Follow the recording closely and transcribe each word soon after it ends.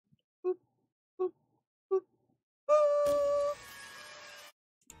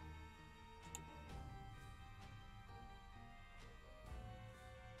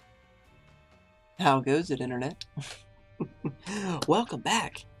How goes it, Internet? Welcome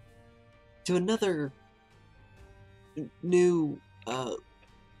back to another new,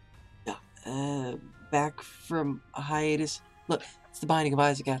 back from a hiatus. Look, it's the Binding of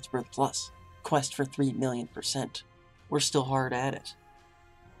Isaac Afterbirth Plus. Quest for 3,000,000%. We're still hard at it.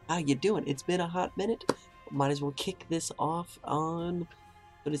 How you doing? It's been a hot minute. Might as well kick this off on,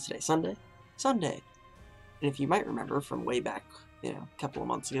 what is today, Sunday? Sunday. And if you might remember from way back, a couple of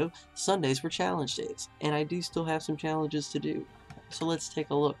months ago, Sundays were challenge days, and I do still have some challenges to do. So let's take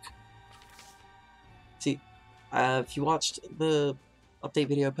a look. See, if you watched the update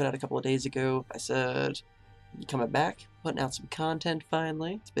video I put out a couple of days ago, I said coming back, putting out some content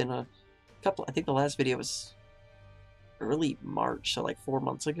finally. It's been a couple, I think the last video was early March, so like 4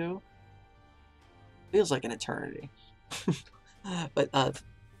 months ago. Feels like an eternity. But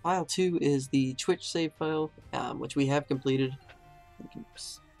file 2 is the Twitch save file, which we have completed.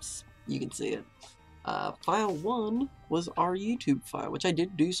 You can see it. File 1 was our YouTube file, which I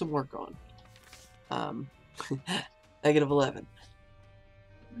did do some work on. -11.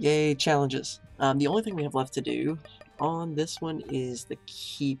 Yay, challenges. The only thing we have left to do on this one is the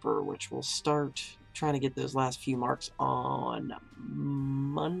Keeper, which we'll start trying to get those last few marks on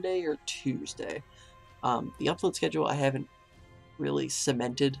Monday or Tuesday. The upload schedule, I haven't really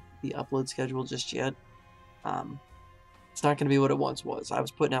cemented the upload schedule just yet. It's not going to be what it once was. I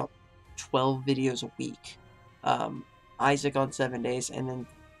was putting out 12 videos a week. Isaac on 7 days, and then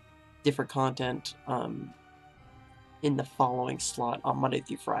different content in the following slot on Monday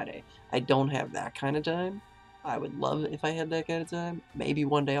through Friday. I don't have that kind of time. I would love it if I had that kind of time. Maybe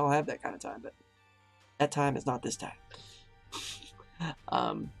one day I'll have that kind of time, but that time is not this time.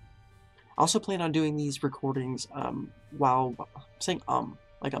 I also plan on doing these recordings while saying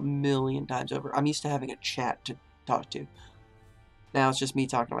like a million times over. I'm used to having a chat to talk to. Now it's just me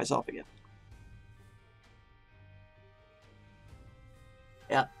talking to myself again.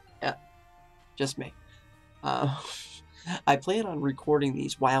 Yeah, just me. I plan on recording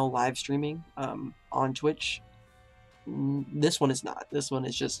these while live streaming on Twitch. This one is not. This one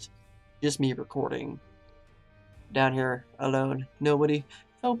is just me recording down here alone. Nobody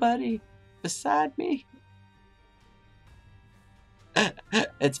beside me.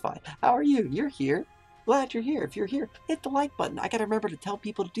 It's fine. How are you? You're here. Glad you're here. If you're here, hit the like button. I gotta remember to tell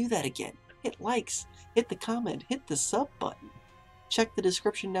people to do that again. Hit likes, hit the comment, hit the sub button. Check the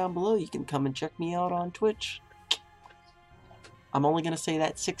description down below. You can come and check me out on Twitch. I'm only gonna say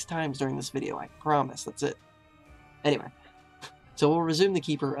that 6 times during this video. I promise. That's it. Anyway, so we'll resume the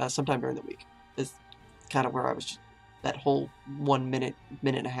Keeper sometime during the week. It's kind of where I was just, that whole 1 minute,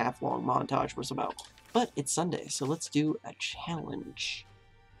 minute and a half long montage was about. But it's Sunday, so let's do a challenge.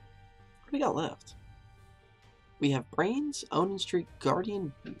 What do we got left? We have Brains, Onin Streak,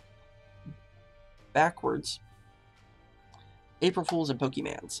 Guardian, Backwards, April Fools, and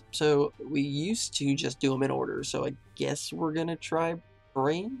Pokemans. So we used to just do them in order, so I guess we're gonna try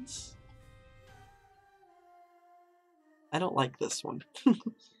Brains? I don't like this one.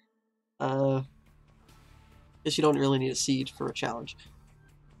 Guess you don't really need a seed for a challenge.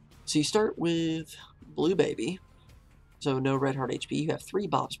 So you start with Blue Baby, so no Red Heart HP. You have 3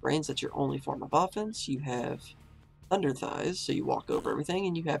 Bob's Brains, that's your only form of offense. You have Thunder Thighs, so you walk over everything,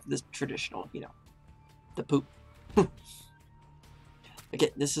 and you have this traditional, the poop.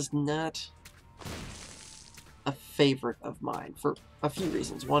 Again, this is not a favorite of mine for a few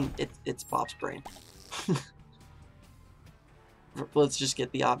reasons. One, it's Bob's Brain. Let's just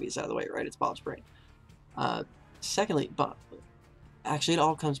get the obvious out of the way, right? It's Bob's Brain. Secondly, actually, it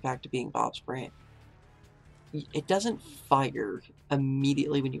all comes back to being Bob's Brain. It doesn't fire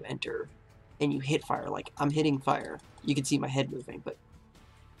immediately when you enter, and you hit fire. Like, I'm hitting fire. You can see my head moving, but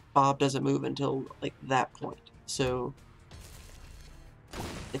Bob doesn't move until, like, that point. So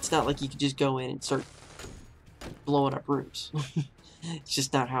it's not like you could just go in and start blowing up rooms. It's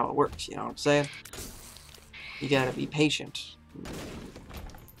just not how it works, you know what I'm saying? You gotta be patient.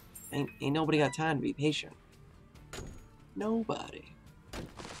 Ain't nobody got time to be patient. Nobody.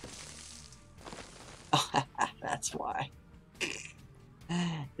 Oh, that's why.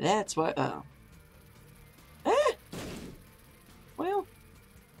 That's why. Oh. Well,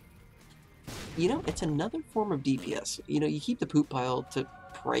 it's another form of DPS. You keep the poop pile to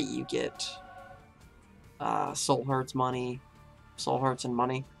pray you get soul hearts and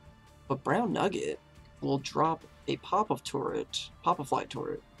money. But Brown Nugget will drop a pop-a-fly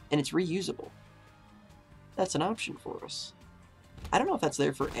turret, and it's reusable. That's an option for us. I don't know if that's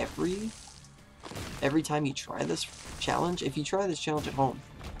there for every time you try this challenge. If you try this challenge at home,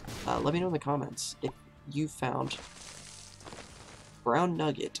 let me know in the comments if you found Brown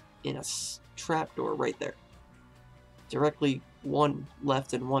Nugget in trapdoor right there. Directly one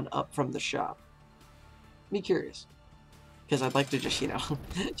left and one up from the shop. Be curious. Because I'd like to just, you know,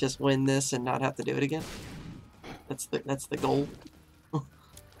 just win this and not have to do it again. That's the goal.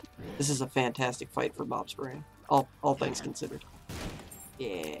 This is a fantastic fight for Bob's brain. All things considered.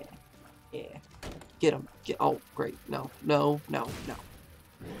 Yeah. Yeah. Get him. Oh, great. No. No. No. No.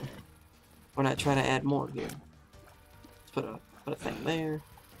 We're not trying to add more here. Let's put a thing there.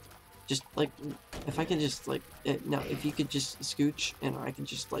 Just, like, if I could just, like, no, if you could just scooch, and I can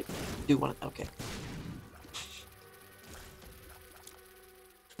just, like, do one. Okay.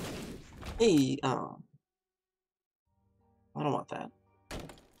 Hey, I don't want that.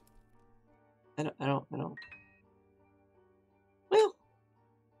 I don't. Well,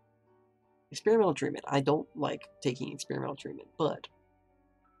 experimental treatment. I don't like taking experimental treatment, but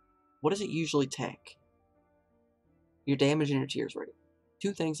what does it usually tank? Your damage and your tears rate.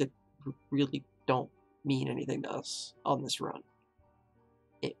 Two things that really don't mean anything to us on this run.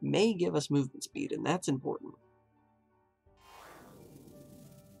 It may give us movement speed, and that's important.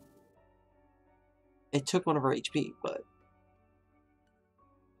 It took one of our HP, but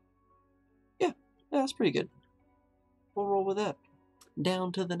yeah, that's pretty good. We'll roll with that.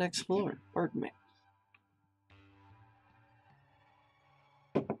 Down to the next floor. Pardon me.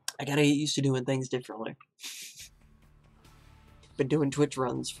 I gotta get used to doing things differently. Been doing Twitch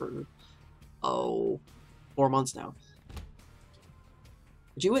runs for, 4 months now.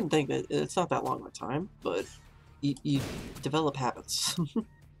 But you wouldn't think that it's not that long of a time, but you develop habits.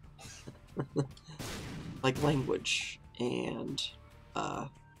 Like language, and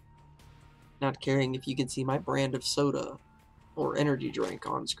not caring if you can see my brand of soda or energy drink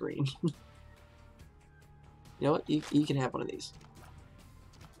on screen. You know what? You can have one of these.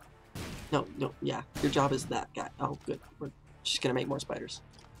 No, yeah, your job is that guy. Oh, good. We're just gonna make more spiders.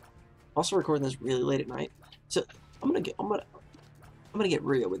 Also recording this really late at night, so I'm gonna get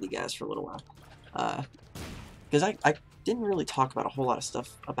real with you guys for a little while, because I didn't really talk about a whole lot of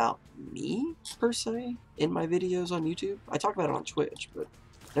stuff about me per se in my videos on YouTube. I talk about it on Twitch, but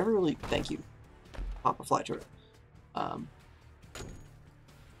never really. Thank you, Papa Fly Turtle. If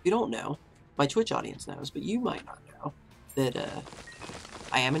you don't know, my Twitch audience knows, but you might not know that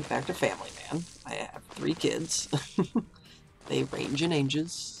I am in fact a family man. I have 3 kids. They range in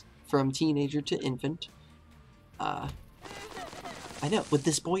ages from teenager to infant. I know, with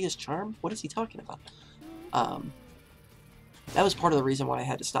this boyish charm, what is he talking about? That was part of the reason why I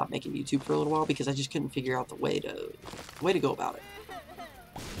had to stop making YouTube for a little while, because I just couldn't figure out the way to go about it.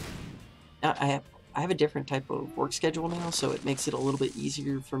 Now, I have a different type of work schedule now, so it makes it a little bit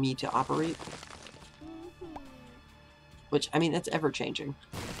easier for me to operate. Which, I mean, that's ever-changing.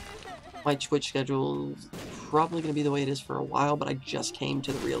 My Twitch schedule is probably going to be the way it is for a while, but I just came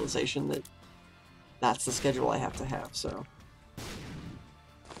to the realization that that's the schedule I have to have, so...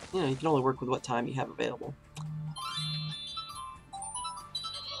 You know, you can only work with what time you have available.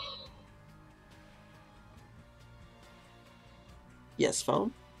 Yes,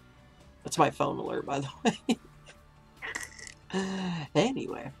 phone? That's my phone alert, by the way.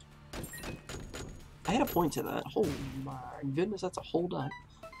 Anyway. I had a point to that. Oh my goodness, that's a whole dime.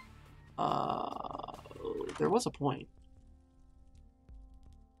 There was a point.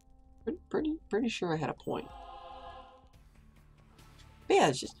 Pretty sure I had a point. But yeah,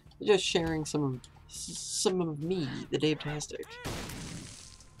 it's just sharing some of me, the Dave-tastic.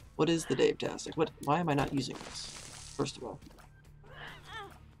 What is the Dave-tastic? Why am I not using this? First of all.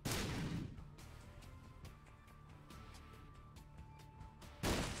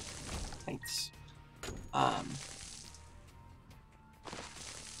 Thanks.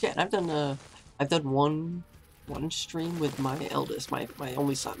 Yeah, and I've done one stream with my eldest, my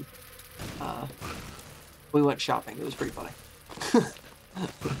only son. We went shopping. It was pretty funny.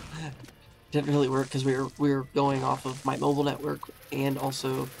 Didn't really work because we were going off of my mobile network and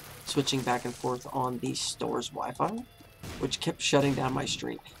also switching back and forth on the store's Wi-Fi, which kept shutting down my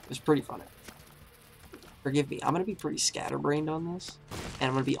stream. It was pretty funny. Forgive me, I'm gonna be pretty scatterbrained on this, and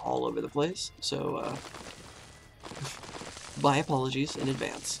I'm gonna be all over the place. So, my apologies in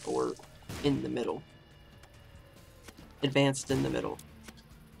advance, or in the middle. Advanced in the middle.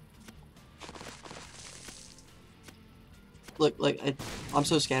 Look, like, I'm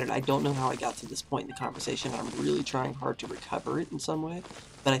so scattered, I don't know how I got to this point in the conversation. I'm really trying hard to recover it in some way,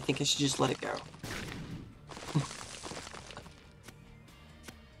 but I think I should just let it go. I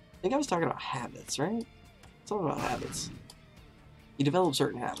think I was talking about habits, right? It's all about habits. You develop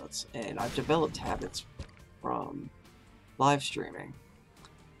certain habits, and I've developed habits from live streaming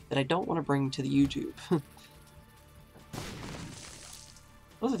that I don't want to bring to the YouTube.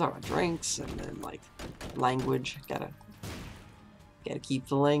 Let's talk about drinks and then like language. Gotta keep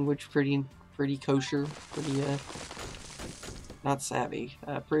the language pretty kosher, pretty not savvy,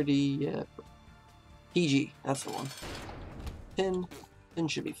 pretty PG. That's the one. 10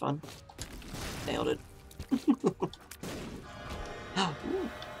 should be fun. Nailed it. Oh, ooh,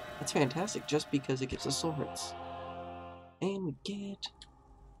 that's fantastic. Just because it gives us soul hurts, and we get.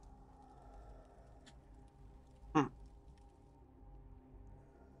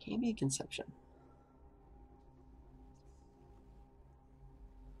 Cambion Conception.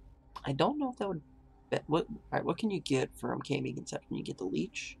 I don't know if that would. Alright, what can you get from Cambion Conception? You get the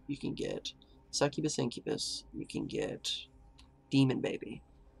Leech. You can get Succubus Incubus. You can get Demon Baby.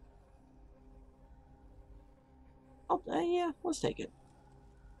 Oh, yeah, let's take it.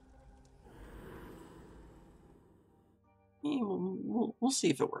 Yeah, we'll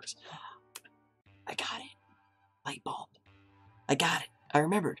see if it works. I got it. Light bulb. I got it. I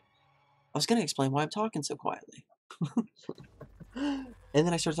remembered. I was going to explain why I'm talking so quietly. And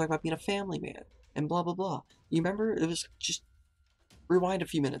then I started talking about being a family man and blah, blah, blah. You remember? It was just... Rewind a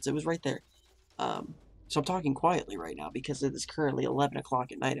few minutes. It was right there. So I'm talking quietly right now because it is currently 11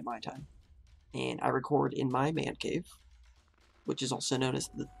 o'clock at night at my time. And I record in my man cave, which is also known as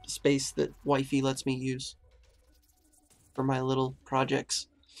the space that wifey lets me use for my little projects.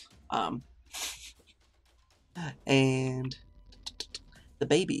 And the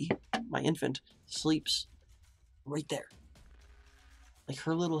baby, my infant, sleeps right there. Like,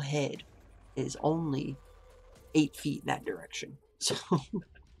 her little head is only 8 feet in that direction. So,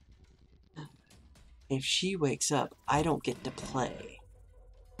 if she wakes up, I don't get to play.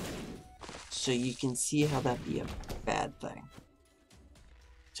 So you can see how that'd be a bad thing.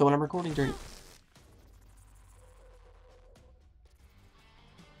 So when I'm recording during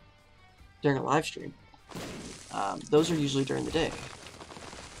a live stream, those are usually during the day.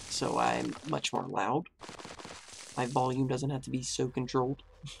 So I'm much more loud. My volume doesn't have to be so controlled.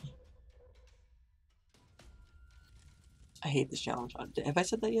 I hate this challenge. Have I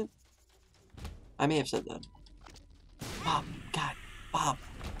said that yet? I may have said that. Bob, God, Bob.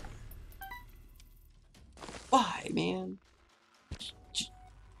 Why, man?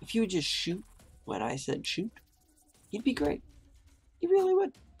 If you would just shoot when I said shoot, you'd be great. You really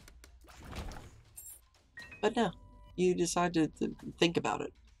would. But no, you decide to think about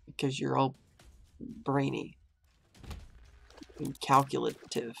it because you're all brainy and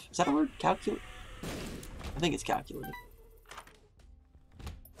calculative. Is that a word? Calculate? I think it's calculative.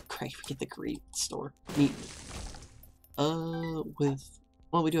 Great, we get the great store. Neat. Well,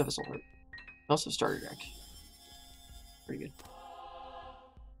 we do have a soul heart. We also have starter deck. Pretty good.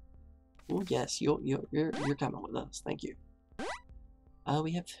 Oh yes, you're coming with us. Thank you.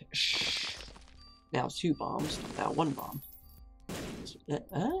 We have now 2 bombs. Now 1 bomb. Okay.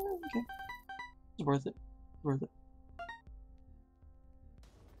 It's worth it. Worth it.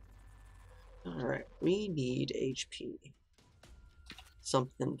 All right, we need HP.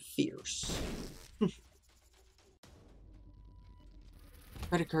 Something fierce.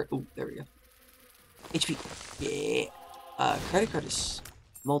 Credit card. Oh, there we go. HP. Yeah. Credit card is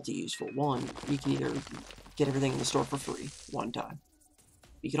multi-useful. One, you can either get everything in the store for free one time.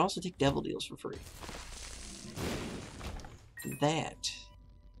 You can also take devil deals for free. That.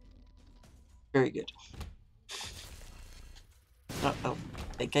 Very good. I don't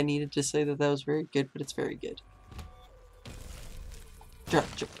think I needed to say that was very good, but it's very good.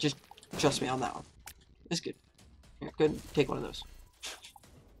 Just trust me on that one. It's good. Here, go ahead and take one of those.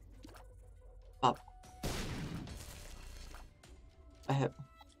 Up. I have.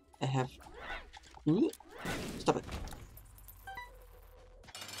 Stop it.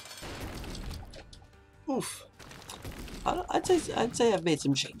 Oof. I'd say I've made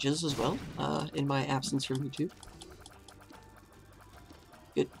some changes as well. In my absence from YouTube.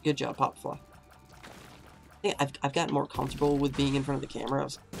 Good job, Popfly. I think I've gotten more comfortable with being in front of the camera.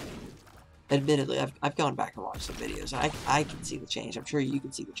 Admittedly, I've gone back and watched some videos. I can see the change. I'm sure you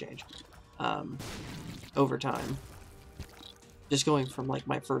can see the change. Over time. Just going from like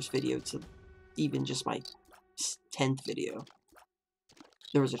my first video to even just my 10th video.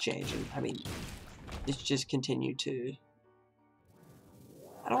 There was a change, and I mean, it's just continued to,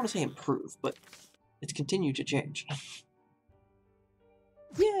 I don't want to say improve, but it's continued to change.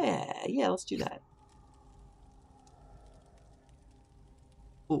 Yeah, let's do that.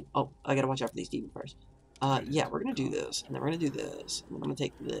 Oh, I gotta watch out for these demon fires. Yeah, we're gonna do this, and then we're gonna do this, and then I'm gonna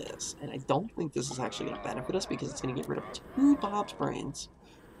take this, and I don't think this is actually gonna benefit us because it's gonna get rid of 2 Bob's brains.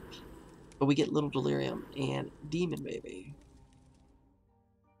 But we get Little Delirium and Demon Baby.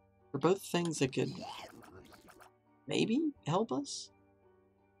 For both things that could maybe help us.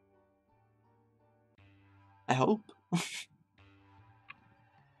 I hope.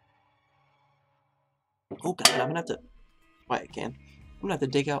 Oh god, I'm gonna have to... Wait, I can. I'm gonna have to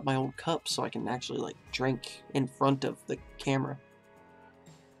dig out my old cup so I can actually, like, drink in front of the camera.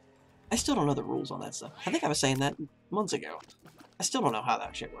 I still don't know the rules on that stuff. I think I was saying that months ago. I still don't know how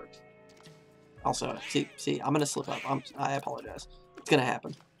that shit works. Also, see, I'm gonna slip up. I apologize. It's gonna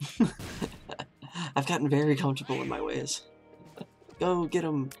happen. I've gotten very comfortable in my ways. Go get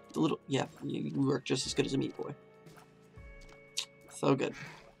him, the little... Yeah, you work just as good as a meat boy. So good.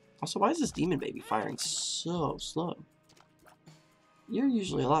 Also, why is this demon baby firing so slow? You're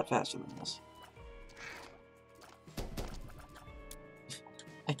usually a lot faster than this.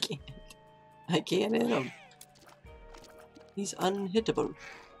 I can't hit him. He's unhittable.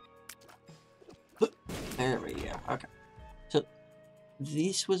 There we go. Okay. So,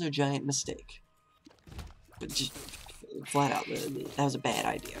 this was a giant mistake. But just flat out, that was a bad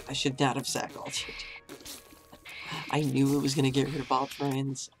idea. I should not have sackalled it. I knew it was going to get rid of all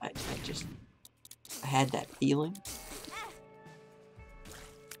trains. I had that feeling.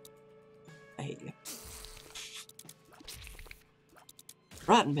 I hate you.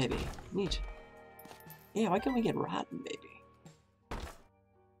 Rotten baby. Neat. Yeah, why can't we get rotten baby?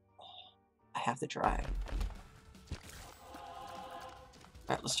 I have to try.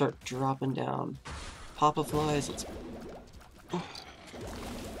 Alright, let's start dropping down. Papa flies, let's... Oh.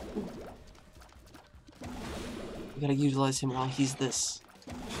 We gotta utilize him while he's this.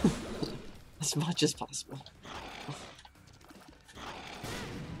 As much as possible.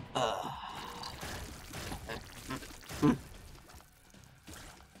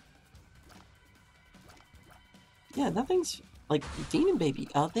 Yeah, nothing's... Like, Demon Baby.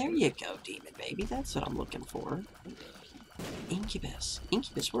 Oh, there you go, Demon Baby. That's what I'm looking for. Incubus.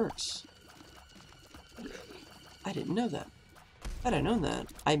 Incubus works. I didn't know that. Had I known that,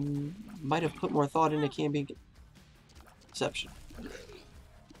 I might have put more thought into camping Exception.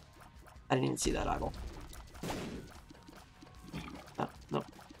 I didn't even see that eyeball. Oh, no.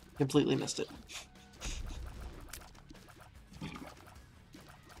 Completely missed it.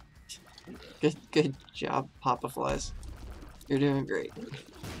 Good job, Papa Flies. You're doing great.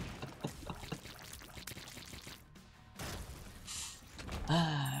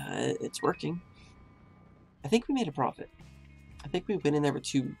 It's working. I think we made a profit. I think we went in there with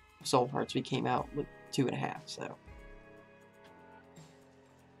 2 soul hearts. We came out with 2.5, so...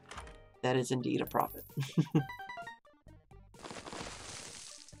 That is indeed a profit.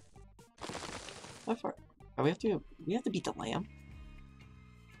 How far? Oh, we have to beat the lamb?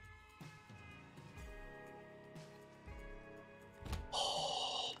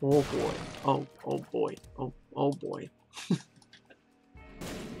 Oh boy. Oh boy. Oh boy.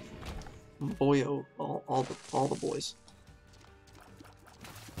 Boyo, all the boys.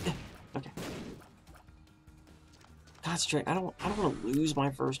 Okay. Concentrate. I don't want to lose my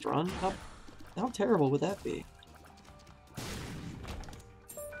first run. How terrible would that be?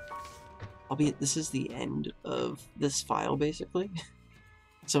 Albeit this is the end of this file basically.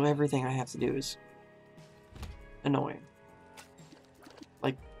 So everything I have to do is annoying.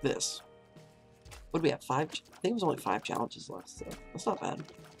 Like this. What do we have? 5? I think it was only 5 challenges left, so that's not bad.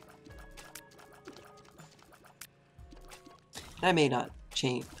 I may not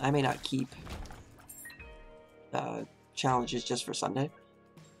change. I may not keep challenges just for Sunday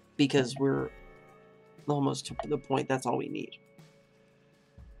because we're almost to the point. That's all we need.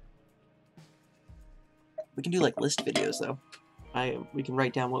 We can do like list videos though. We can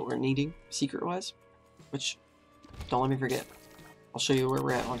write down what we're needing secret wise, which don't let me forget. I'll show you where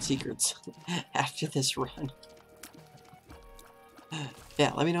we're at on secrets after this run.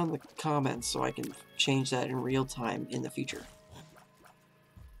 Yeah, let me know in the comments so I can change that in real time in the future.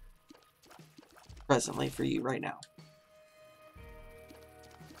 Presently for you right now.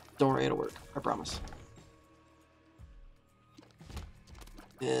 Don't worry, it'll work. I promise.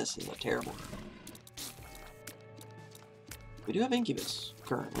 This is a terrible. We do have Incubus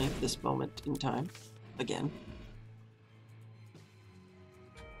currently at this moment in time. Again.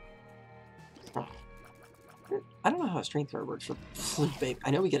 Oh. I don't know how a strength card works for Flute Babe.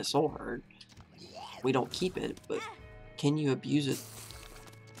 I know we get a soul heart. We don't keep it, but can you abuse it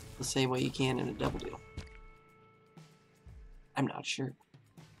the same way you can in a double deal? I'm not sure.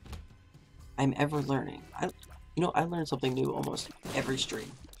 I'm ever learning. You know, I learn something new almost every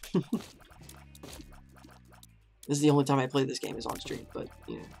stream. This is the only time I play this game is on stream, but,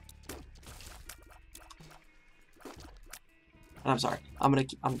 you know. And I'm sorry.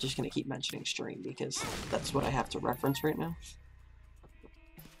 I'm just gonna keep mentioning stream because that's what I have to reference right now.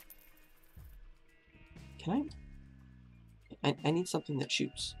 Can I need something that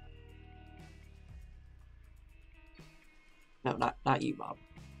shoots. No, not you, Bob.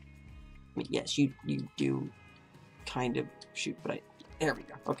 I mean, yes, you do kind of shoot, but there we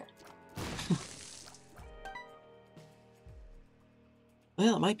go. Okay.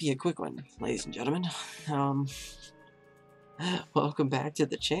 Well, it might be a quick one, ladies and gentlemen. Welcome back to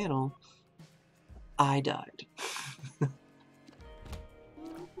the channel. I died.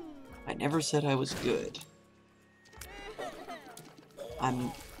 I never said I was good.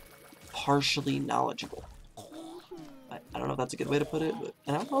 I'm partially knowledgeable. I don't know if that's a good way to put it, but...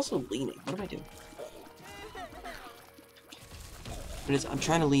 And I'm also leaning. What am I doing? I'm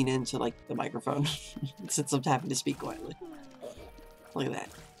trying to lean into, like, the microphone, since I'm having to speak quietly. Look at that.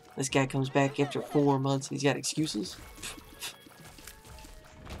 This guy comes back after 4 months and he's got excuses.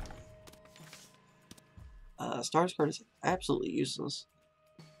 Stars card is absolutely useless.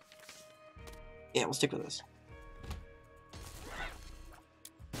 Yeah, we'll stick with this.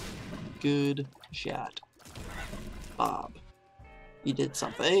 Good shot. Bob. You did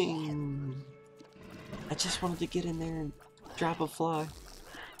something. I just wanted to get in there and drop a fly.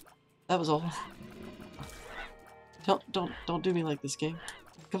 That was all. Don't do me like this, game.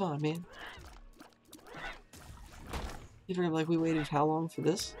 Come on, man. You figure like we waited how long for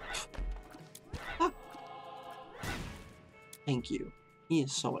this? Ah. Thank you. He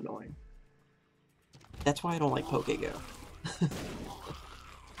is so annoying. That's why I don't like PokeGo.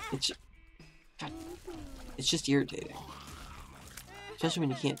 It's just irritating. Especially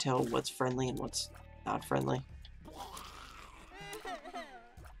when you can't tell what's friendly and what's not friendly.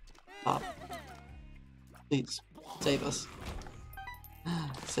 Bob. Please, save us.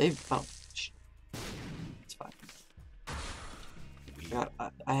 Save. Oh, shh. It's fine. God,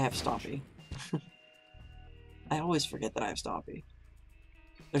 I have Stompy. I always forget that I have Stompy.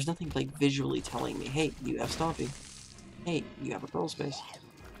 There's nothing like visually telling me, hey, you have Stompy. Hey, you have a Pearl Space.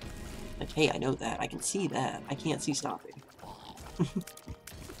 Like, hey, I know that. I can see that. I can't see Stompy.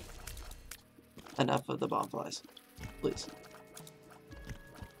 Enough of the bomb flies. Please.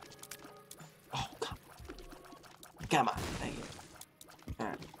 Oh, come on. Come on. Thank you.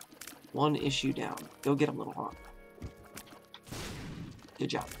 Alright. 1 issue down. Go get him, little hawk. Good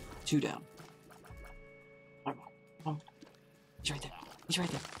job. 2 down. Oh, he's right there. He's right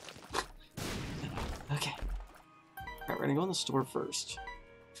there. Okay. Alright, we're gonna go in the store first.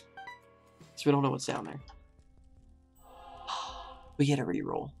 So we don't know what's down there. We get a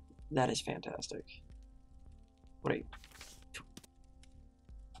reroll. That is fantastic. What are you?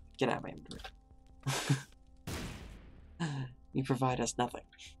 Get out of my inventory. You provide us nothing.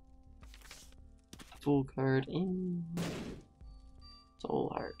 Full card in. Soul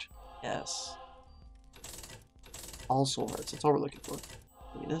Heart. Yes. All Soul Hearts. That's all we're looking for.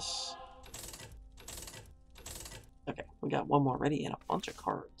 Give me this. Okay, we got 1 more ready and a bunch of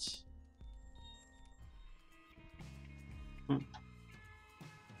cards.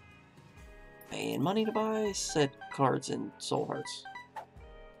 Paying money to buy said cards and Soul Hearts.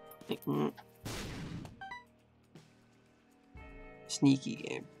 Sneaky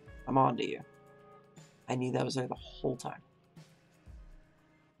game. I'm on to you. I knew that was there the whole time.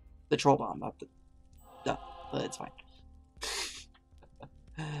 The Troll Bomb, not the... No, but it's fine.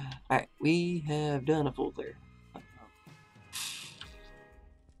 Alright, we have done a full clear.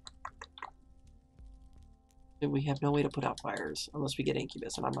 We have no way to put out fires unless we get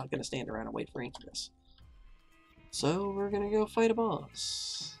Incubus, and I'm not going to stand around and wait for Incubus. So we're going to go fight a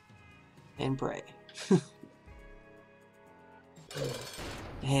boss. And pray.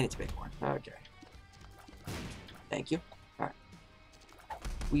 And it's Bighorn. Okay. Thank you. Alright.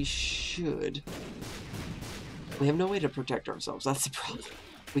 We should... We have no way to protect ourselves. That's the problem.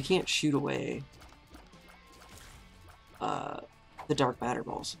 We can't shoot away the Dark Matter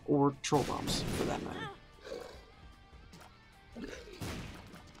Balls. Or Troll Bombs, for that matter.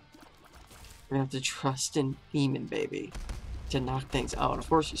 We're gonna have to trust in Demon Baby to knock things out. Of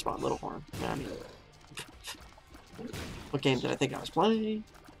course you spawn Little Horn. I mean... What game did I think I was playing?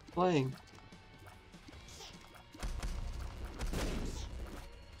 It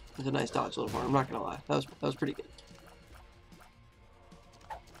was a nice dodge, Little Horn. I'm not gonna lie. That was pretty good.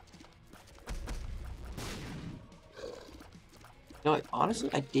 No, honestly,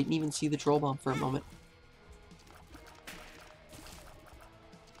 I didn't even see the Troll Bomb for a moment.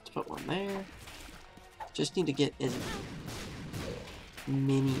 Let's put 1 there. Just need to get as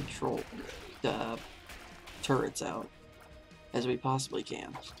many troll turrets out as we possibly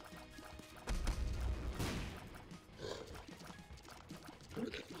can.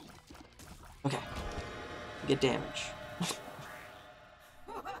 Okay. Get damage.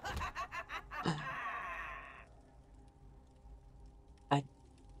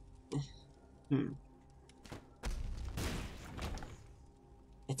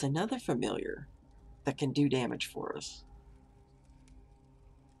 It's another familiar that can do damage for us.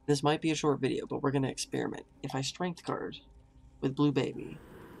 This might be a short video, but we're going to experiment. If I strength card with Blue Baby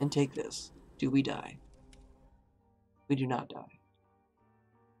and take this, do we die? We do not die.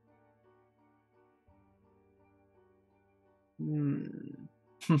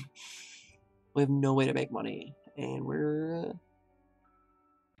 We have no way to make money, and we're,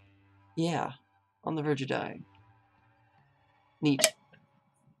 yeah, on the verge of dying. Neat.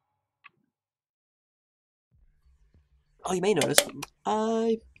 Oh, you may notice,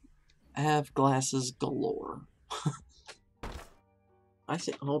 I have glasses galore. I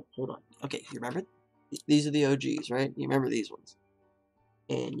say, hold on. Okay, you remember? These are the OGs, right? You remember these ones.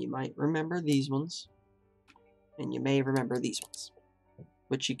 And you might remember these ones. And you may remember these ones.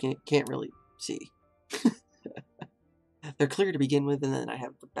 Which you can't really see. They're clear to begin with, and then I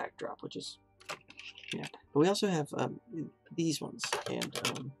have the backdrop, which is, yeah. But we also have these ones, and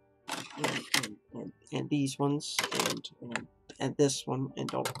these ones, and this one, and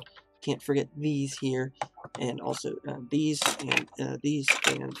can't forget these here, and also these, and these,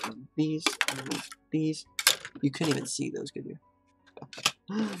 and these, and these. You couldn't even see those, could you?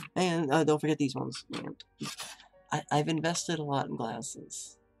 And don't forget these ones. And I've invested a lot in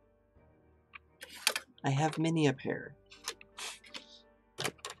glasses. I have many a pair.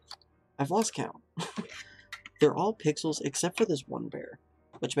 I've lost count. They're all pixels except for this one bear,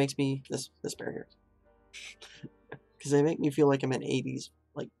 which makes me this bear here, because they make me feel like I'm an 80s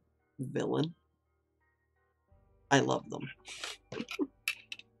like villain. I love them. All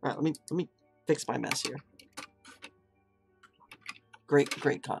right, let me fix my mess here.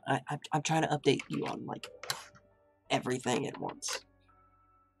 Great con. I'm trying to update you on like everything at once,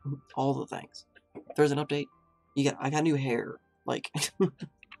 all the things. If there's an update, I got new hair, like.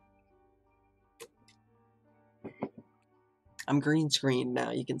 I'm green screened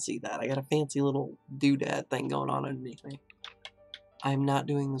now, you can see that. I got a fancy little doodad thing going on underneath me. I'm not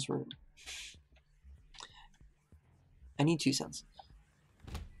doing this room. I need 2 cents.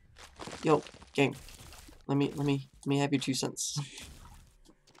 Yo, game. Let me have your 2 cents.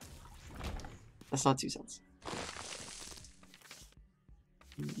 That's not 2 cents.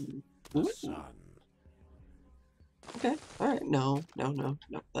 Ooh. Okay, alright. No,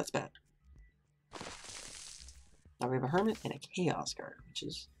 that's bad. Now we have a Hermit and a Chaos card, which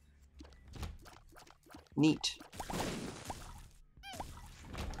is neat.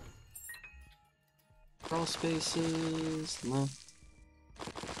 Crawl spaces, no.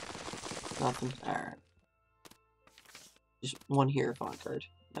 Nothing. Alright. Just one Hierophant card.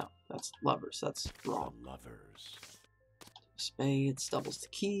 No, that's Lovers. That's wrong. Lovers. Spades doubles the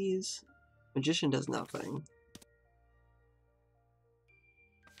keys. Magician does nothing.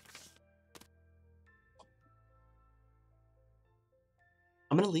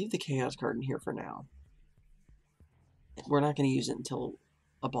 I'm going to leave the Chaos card in here for now. We're not going to use it until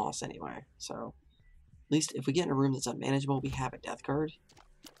a boss anyway, so at least if we get in a room that's unmanageable, we have a Death card.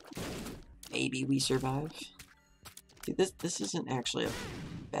 Maybe we survive. See, this isn't actually a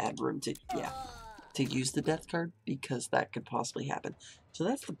bad room to use the Death card, because that could possibly happen. So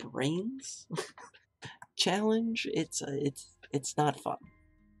that's the Brains challenge. It's not fun.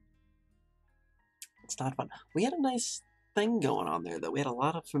 It's not fun. We had a nice thing going on there, though. We had a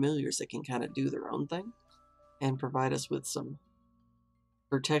lot of familiars that can kind of do their own thing and provide us with some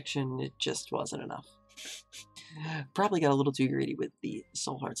protection. It just wasn't enough. Probably got a little too greedy with the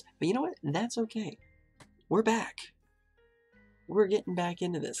soul hearts, but you know what? That's okay. We're back. We're getting back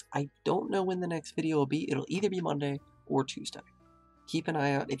into this. I don't know when the next video will be. It'll either be Monday or Tuesday. Keep an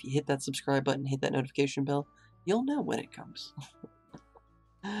eye out. If you hit that subscribe button, hit that notification bell, you'll know when it comes.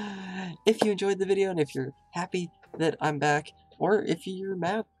 If you enjoyed the video, and if you're happy that I'm back, or if you're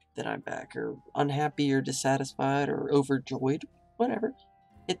mad that I'm back, or unhappy, or dissatisfied, or overjoyed, whatever,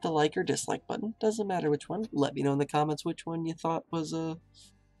 hit the like or dislike button. Doesn't matter which one. Let me know in the comments which one you thought was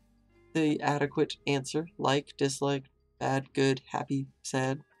the adequate answer. Like, dislike, bad, good, happy,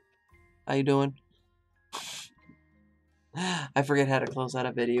 sad. How you doing? I forget how to close out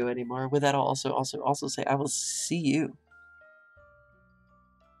a video anymore. With that, I'll also say I will see you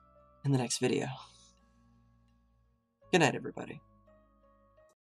in the next video. Good night, everybody.